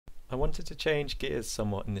I wanted to change gears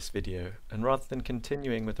somewhat in this video, and rather than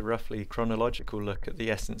continuing with a roughly chronological look at the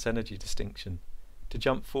essence-energy distinction, to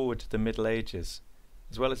jump forward to the Middle Ages,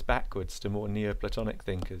 as well as backwards to more Neoplatonic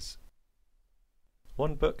thinkers.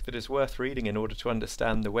 One book that is worth reading in order to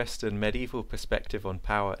understand the Western medieval perspective on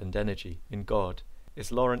power and energy in God is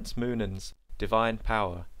Lawrence Moonan's Divine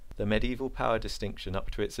Power, the medieval power distinction up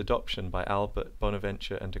to its adoption by Albert,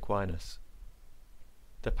 Bonaventure and Aquinas.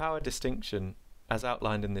 The power distinction, as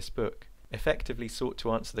outlined in this book, effectively sought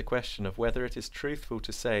to answer the question of whether it is truthful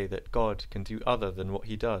to say that God can do other than what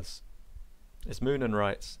he does. As Moonan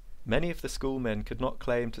writes, many of the schoolmen could not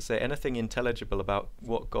claim to say anything intelligible about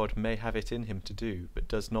what God may have it in him to do, but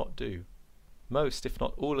does not do. Most, if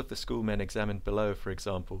not all of the schoolmen examined below, for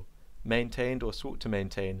example, maintained or sought to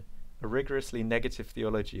maintain a rigorously negative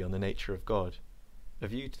theology on the nature of God, a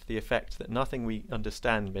view to the effect that nothing we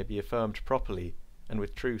understand may be affirmed properly and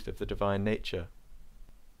with truth of the divine nature.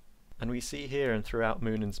 And we see here and throughout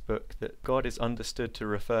Moonan's book that God is understood to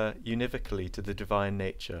refer univocally to the divine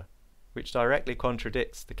nature, which directly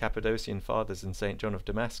contradicts the Cappadocian Fathers and St. John of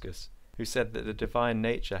Damascus, who said that the divine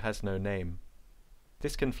nature has no name.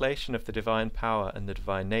 This conflation of the divine power and the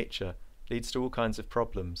divine nature leads to all kinds of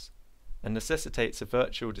problems, and necessitates a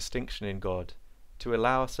virtual distinction in God, to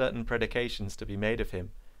allow certain predications to be made of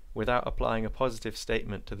him, without applying a positive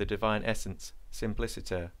statement to the divine essence,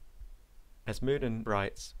 simpliciter. As Moonan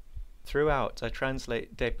writes, throughout I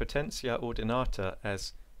translate de potentia ordinata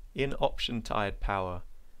as in option tied power,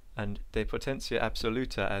 and de potentia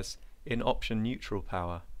absoluta as in option neutral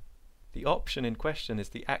power. The option in question is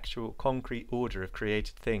the actual concrete order of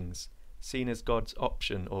created things, seen as God's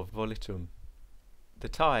option or volitum. The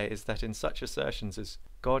tie is that in such assertions as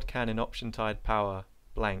God can in option tied power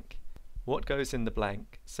blank, what goes in the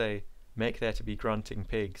blank, say, make there to be grunting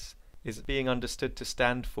pigs, is being understood to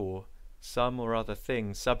stand for some or other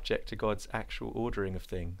thing subject to God's actual ordering of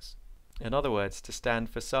things. In other words, to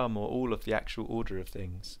stand for some or all of the actual order of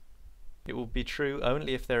things. It will be true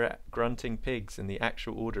only if there are grunting pigs in the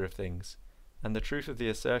actual order of things, and the truth of the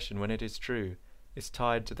assertion, when it is true, is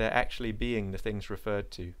tied to there actually being the things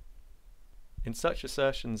referred to. In such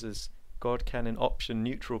assertions as God can in option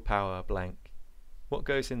neutral power blank, what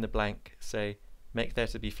goes in the blank, say, make there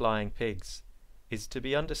to be flying pigs, is to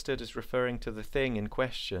be understood as referring to the thing in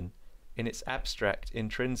question in its abstract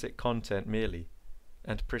intrinsic content merely,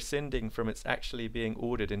 and prescinding from its actually being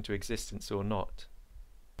ordered into existence or not.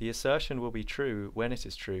 The assertion will be true, when it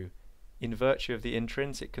is true, in virtue of the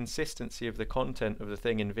intrinsic consistency of the content of the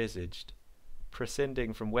thing envisaged,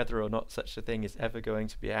 prescinding from whether or not such a thing is ever going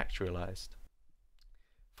to be actualized.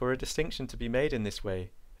 For a distinction to be made in this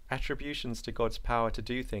way, attributions to God's power to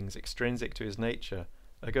do things extrinsic to his nature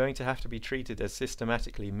are going to have to be treated as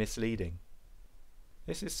systematically misleading.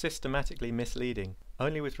 This is systematically misleading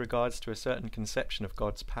only with regards to a certain conception of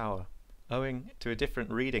God's power, owing to a different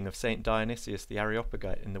reading of St. Dionysius the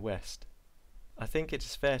Areopagite in the West. I think it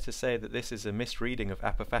is fair to say that this is a misreading of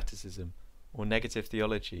apophaticism, or negative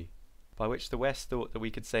theology, by which the West thought that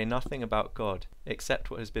we could say nothing about God except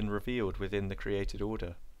what has been revealed within the created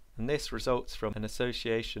order, and this results from an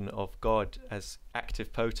association of God as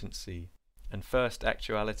active potency, and first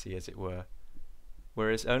actuality as it were,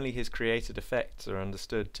 whereas only his created effects are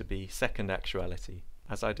understood to be second actuality,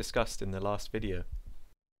 as I discussed in the last video.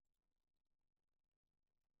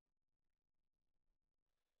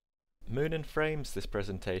 Moonan frames this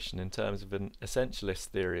presentation in terms of an essentialist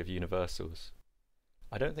theory of universals.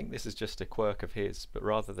 I don't think this is just a quirk of his, but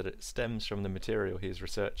rather that it stems from the material he is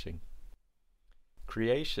researching.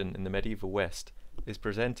 Creation in the medieval West is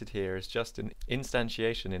presented here as just an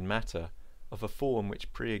instantiation in matter of a form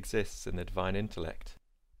which pre-exists in the divine intellect.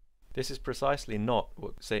 This is precisely not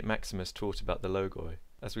what St. Maximus taught about the logoi,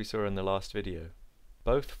 as we saw in the last video.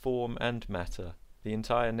 Both form and matter, the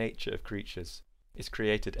entire nature of creatures, is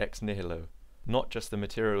created ex nihilo, not just the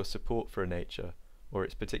material support for a nature, or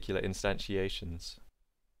its particular instantiations.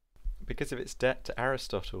 Because of its debt to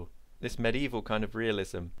Aristotle, this medieval kind of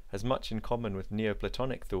realism has much in common with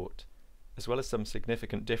Neoplatonic thought, as well as some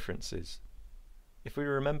significant differences. If we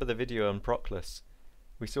remember the video on Proclus,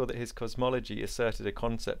 we saw that his cosmology asserted a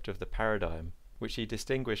concept of the paradigm, which he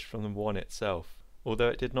distinguished from the one itself, although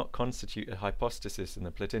it did not constitute a hypostasis in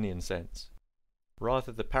the Platinian sense.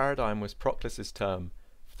 Rather, the paradigm was Proclus's term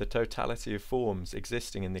for the totality of forms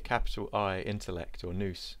existing in the capital I intellect or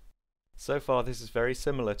nous. So far this is very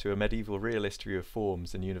similar to a medieval realist view of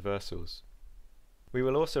forms and universals. We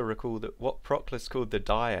will also recall that what Proclus called the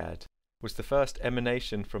dyad was the first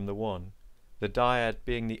emanation from the one, the dyad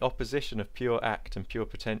being the opposition of pure act and pure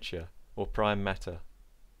potentia, or prime matter.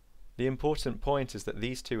 The important point is that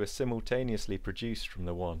these two are simultaneously produced from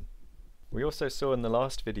the one. We also saw in the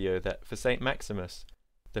last video that for St. Maximus,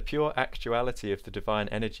 the pure actuality of the divine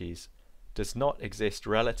energies does not exist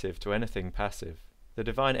relative to anything passive. The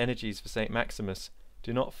divine energies for St. Maximus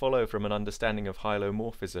do not follow from an understanding of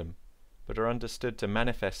hylomorphism, but are understood to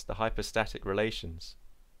manifest the hypostatic relations.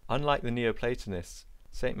 Unlike the Neoplatonists,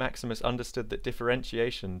 St. Maximus understood that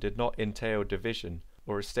differentiation did not entail division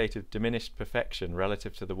or a state of diminished perfection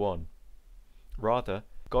relative to the one. Rather,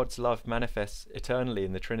 God's love manifests eternally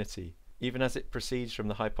in the Trinity, even as it proceeds from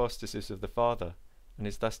the hypostasis of the Father, and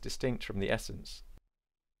is thus distinct from the essence.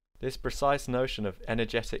 This precise notion of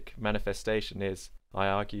energetic manifestation is, I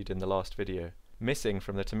argued in the last video, missing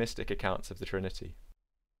from the Thomistic accounts of the Trinity.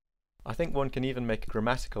 I think one can even make a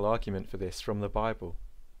grammatical argument for this from the Bible.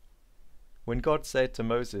 When God said to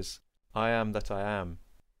Moses, "I am that I am,"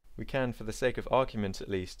 we can, for the sake of argument at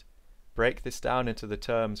least, break this down into the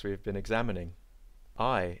terms we have been examining.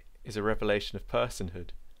 I is a revelation of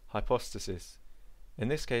personhood, hypostasis, in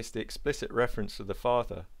this case the explicit reference to the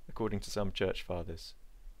Father, according to some church fathers.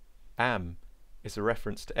 Am is a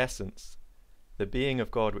reference to essence, the being of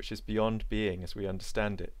God which is beyond being as we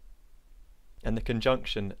understand it. And the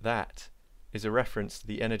conjunction that is a reference to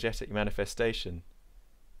the energetic manifestation,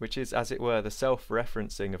 which is as it were the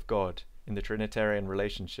self-referencing of God in the Trinitarian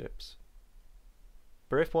relationships.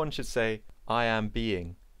 For if one should say, "I am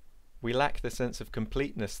being," we lack the sense of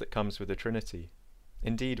completeness that comes with the Trinity.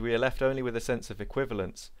 Indeed, we are left only with a sense of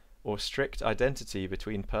equivalence or strict identity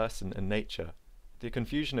between person and nature, the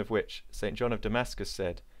confusion of which, St. John of Damascus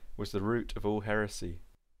said, was the root of all heresy.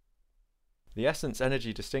 The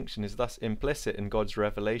essence-energy distinction is thus implicit in God's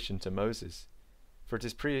revelation to Moses, for it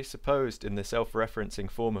is presupposed in the self-referencing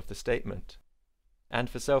form of the statement. And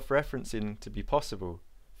for self-referencing to be possible,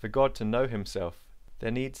 for God to know himself,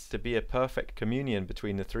 there needs to be a perfect communion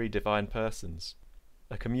between the three divine persons,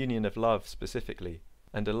 a communion of love specifically,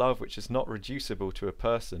 and a love which is not reducible to a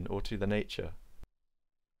person or to the nature.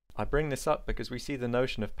 I bring this up because we see the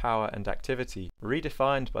notion of power and activity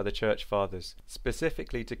redefined by the Church Fathers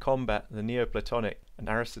specifically to combat the Neoplatonic and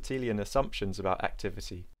Aristotelian assumptions about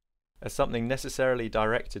activity, as something necessarily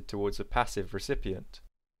directed towards a passive recipient.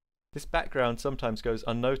 This background sometimes goes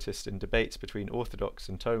unnoticed in debates between Orthodox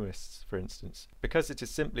and Thomists, for instance, because it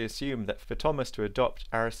is simply assumed that for Thomas to adopt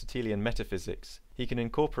Aristotelian metaphysics, he can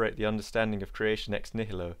incorporate the understanding of creation ex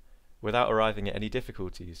nihilo without arriving at any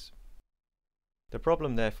difficulties. The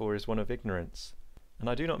problem, therefore, is one of ignorance, and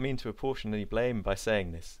I do not mean to apportion any blame by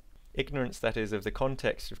saying this. Ignorance, that is, of the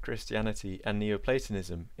context of Christianity and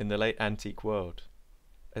Neoplatonism in the late antique world.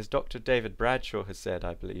 As Dr. David Bradshaw has said,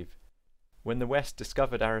 I believe, when the West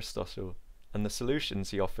discovered Aristotle and the solutions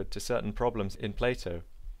he offered to certain problems in Plato,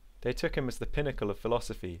 they took him as the pinnacle of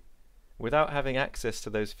philosophy, without having access to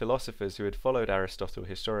those philosophers who had followed Aristotle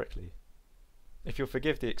historically. If you'll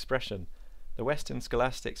forgive the expression, the Western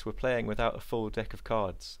scholastics were playing without a full deck of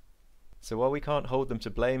cards. So while we can't hold them to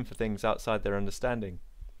blame for things outside their understanding,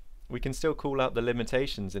 we can still call out the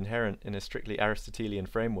limitations inherent in a strictly Aristotelian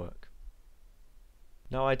framework.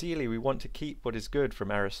 Now ideally we want to keep what is good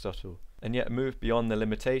from Aristotle, and yet move beyond the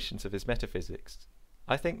limitations of his metaphysics.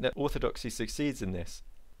 I think that orthodoxy succeeds in this,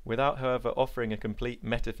 without however offering a complete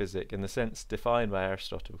metaphysic in the sense defined by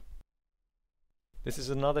Aristotle. This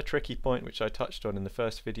is another tricky point which I touched on in the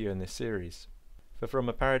first video in this series, for from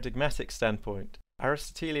a paradigmatic standpoint,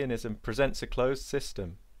 Aristotelianism presents a closed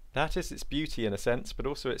system. That is its beauty in a sense, but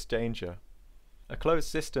also its danger. A closed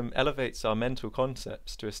system elevates our mental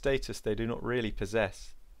concepts to a status they do not really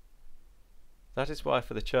possess. That is why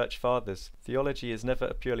for the Church Fathers, theology is never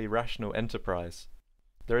a purely rational enterprise.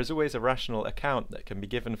 There is always a rational account that can be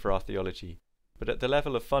given for our theology, but at the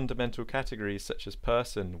level of fundamental categories such as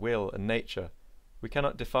person, will, and nature, we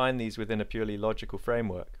cannot define these within a purely logical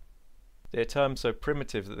framework. They are terms so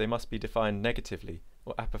primitive that they must be defined negatively,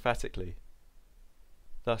 or apophatically.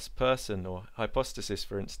 Thus person, or hypostasis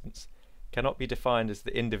for instance, cannot be defined as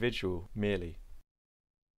the individual merely.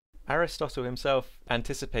 Aristotle himself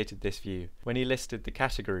anticipated this view when he listed the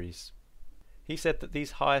categories. He said that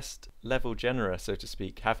these highest level genera, so to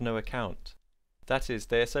speak, have no account. That is,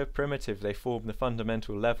 they are so primitive they form the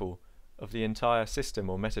fundamental level of the entire system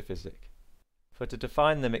or metaphysic. For to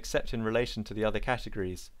define them except in relation to the other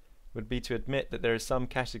categories would be to admit that there is some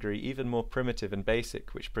category even more primitive and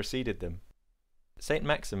basic which preceded them. St.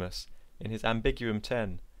 Maximus, in his Ambiguum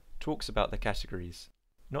 10, talks about the categories,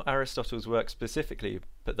 not Aristotle's work specifically,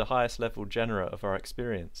 but the highest level genera of our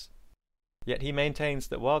experience. Yet he maintains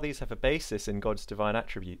that while these have a basis in God's divine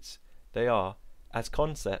attributes, they are, as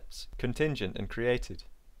concepts, contingent and created.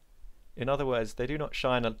 In other words, they do not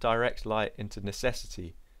shine a direct light into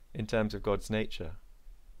necessity in terms of God's nature.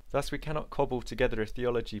 Thus we cannot cobble together a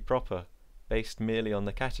theology proper based merely on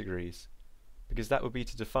the categories, because that would be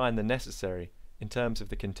to define the necessary in terms of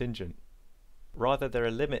the contingent. Rather, there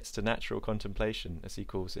are limits to natural contemplation, as he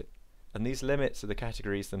calls it, and these limits are the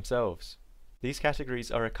categories themselves. These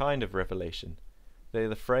categories are a kind of revelation. They are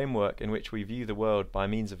the framework in which we view the world by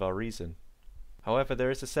means of our reason. However,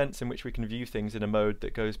 there is a sense in which we can view things in a mode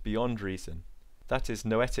that goes beyond reason, that is,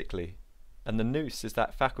 noetically, and the nous is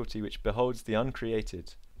that faculty which beholds the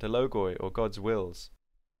uncreated, the logoi or God's wills.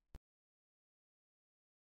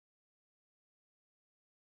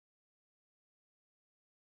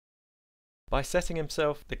 By setting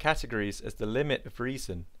himself the categories as the limit of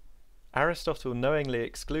reason, Aristotle knowingly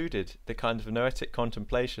excluded the kind of noetic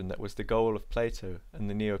contemplation that was the goal of Plato and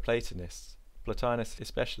the Neoplatonists, Plotinus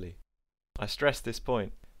especially. I stress this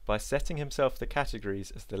point. By setting himself the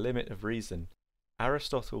categories as the limit of reason,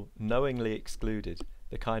 Aristotle knowingly excluded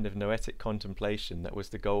the kind of noetic contemplation that was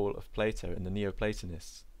the goal of Plato and the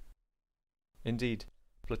Neoplatonists. Indeed,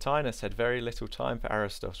 Plotinus had very little time for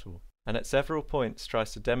Aristotle, and at several points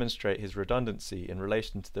tries to demonstrate his redundancy in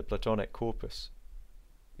relation to the Platonic corpus.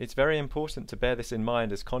 It's very important to bear this in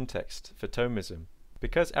mind as context for Thomism,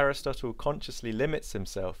 because Aristotle consciously limits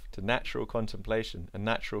himself to natural contemplation and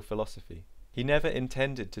natural philosophy. He never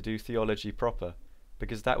intended to do theology proper,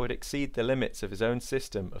 because that would exceed the limits of his own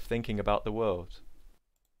system of thinking about the world.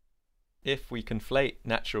 If we conflate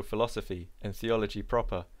natural philosophy and theology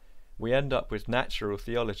proper, we end up with natural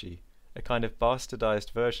theology, a kind of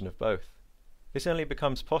bastardized version of both. This only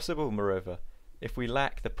becomes possible, moreover, if we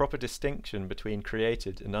lack the proper distinction between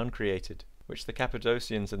created and uncreated, which the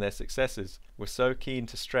Cappadocians and their successors were so keen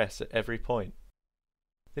to stress at every point.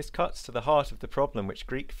 This cuts to the heart of the problem which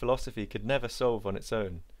Greek philosophy could never solve on its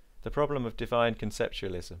own, the problem of divine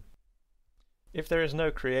conceptualism. If there is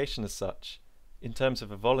no creation as such, in terms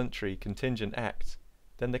of a voluntary contingent act,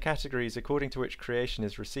 then the categories according to which creation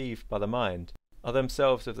is received by the mind are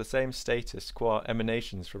themselves of the same status qua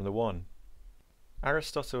emanations from the one.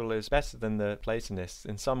 Aristotle is better than the Platonists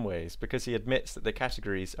in some ways because he admits that the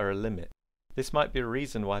categories are a limit. This might be a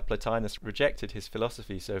reason why Plotinus rejected his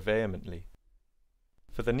philosophy so vehemently.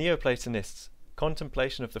 For the Neoplatonists,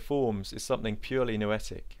 contemplation of the forms is something purely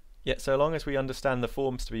noetic. Yet so long as we understand the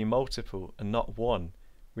forms to be multiple and not one,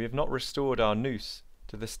 we have not restored our nous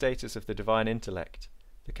to the status of the divine intellect,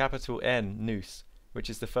 the capital N nous, which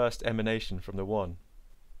is the first emanation from the one.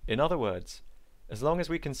 In other words, as long as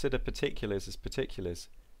we consider particulars as particulars,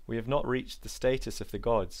 we have not reached the status of the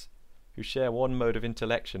gods, who share one mode of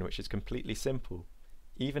intellection which is completely simple,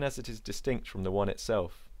 even as it is distinct from the one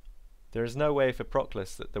itself. There is no way for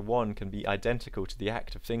Proclus that the one can be identical to the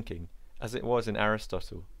act of thinking, as it was in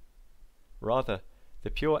Aristotle. Rather, the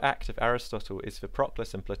pure act of Aristotle is for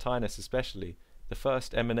Proclus and Plotinus especially the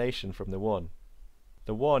first emanation from the one.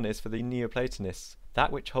 The one is for the Neoplatonists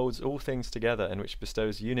that which holds all things together and which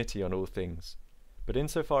bestows unity on all things, but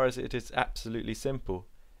insofar as it is absolutely simple,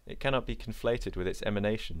 it cannot be conflated with its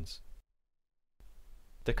emanations.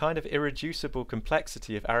 The kind of irreducible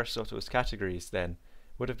complexity of Aristotle's categories, then,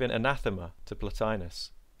 would have been anathema to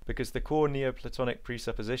Plotinus, because the core Neoplatonic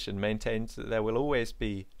presupposition maintains that there will always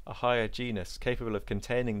be a higher genus capable of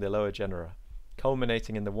containing the lower genera,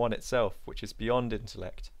 culminating in the one itself, which is beyond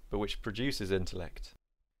intellect, but which produces intellect.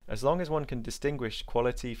 As long as one can distinguish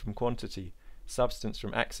quality from quantity, substance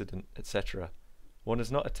from accident, etc., one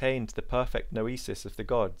has not attained the perfect noesis of the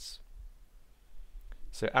gods.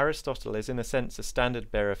 So Aristotle is in a sense a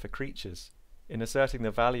standard bearer for creatures, in asserting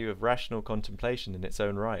the value of rational contemplation in its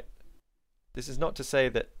own right. This is not to say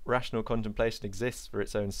that rational contemplation exists for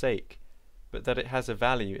its own sake, but that it has a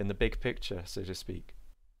value in the big picture, so to speak.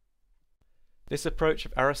 This approach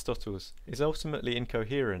of Aristotle's is ultimately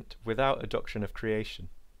incoherent without a doctrine of creation.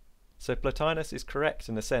 So Plotinus is correct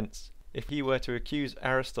in a sense if he were to accuse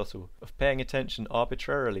Aristotle of paying attention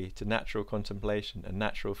arbitrarily to natural contemplation and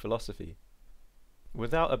natural philosophy.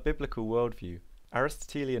 Without a biblical worldview,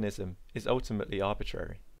 Aristotelianism is ultimately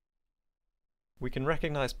arbitrary. We can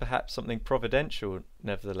recognize perhaps something providential,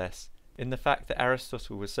 nevertheless, in the fact that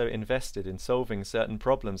Aristotle was so invested in solving certain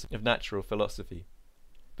problems of natural philosophy,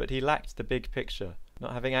 but he lacked the big picture,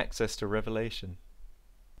 not having access to revelation.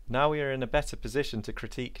 Now we are in a better position to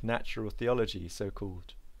critique natural theology,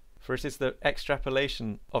 so-called, for it is the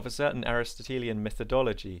extrapolation of a certain Aristotelian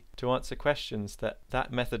methodology to answer questions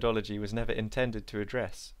that methodology was never intended to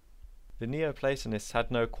address. The Neoplatonists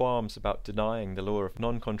had no qualms about denying the law of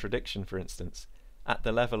non-contradiction, for instance, at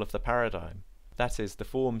the level of the paradigm, that is, the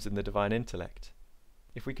forms in the divine intellect.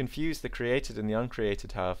 If we confuse the created and the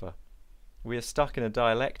uncreated, however, we are stuck in a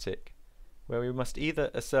dialectic, where we must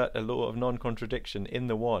either assert a law of non-contradiction in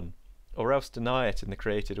the one, or else deny it in the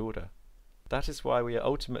created order. That is why we are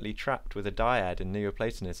ultimately trapped with a dyad in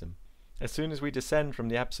Neoplatonism. As soon as we descend from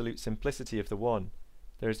the absolute simplicity of the one,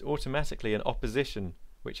 there is automatically an opposition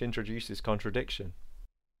which introduces contradiction.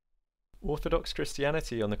 Orthodox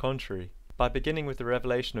Christianity, on the contrary, by beginning with the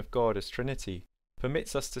revelation of God as Trinity,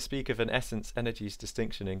 permits us to speak of an essence-energies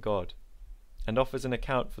distinction in God, and offers an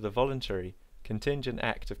account for the voluntary, contingent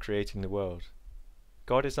act of creating the world.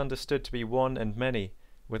 God is understood to be one and many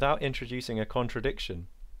without introducing a contradiction,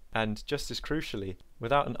 and, just as crucially,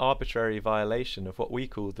 without an arbitrary violation of what we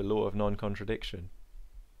call the law of non-contradiction.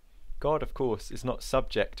 God, of course, is not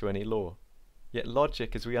subject to any law, yet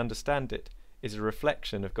logic as we understand it is a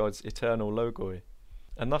reflection of God's eternal logoi,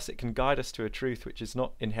 and thus it can guide us to a truth which is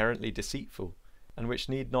not inherently deceitful, and which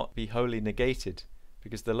need not be wholly negated,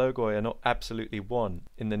 because the logoi are not absolutely one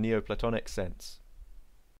in the Neoplatonic sense.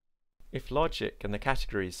 If logic and the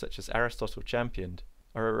categories such as Aristotle championed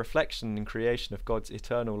are a reflection and creation of God's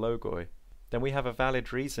eternal logoi, then we have a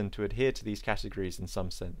valid reason to adhere to these categories in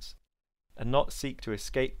some sense, and not seek to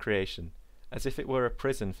escape creation as if it were a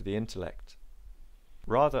prison for the intellect.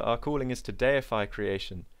 Rather, our calling is to deify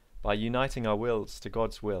creation by uniting our wills to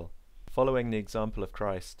God's will, following the example of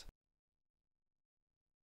Christ.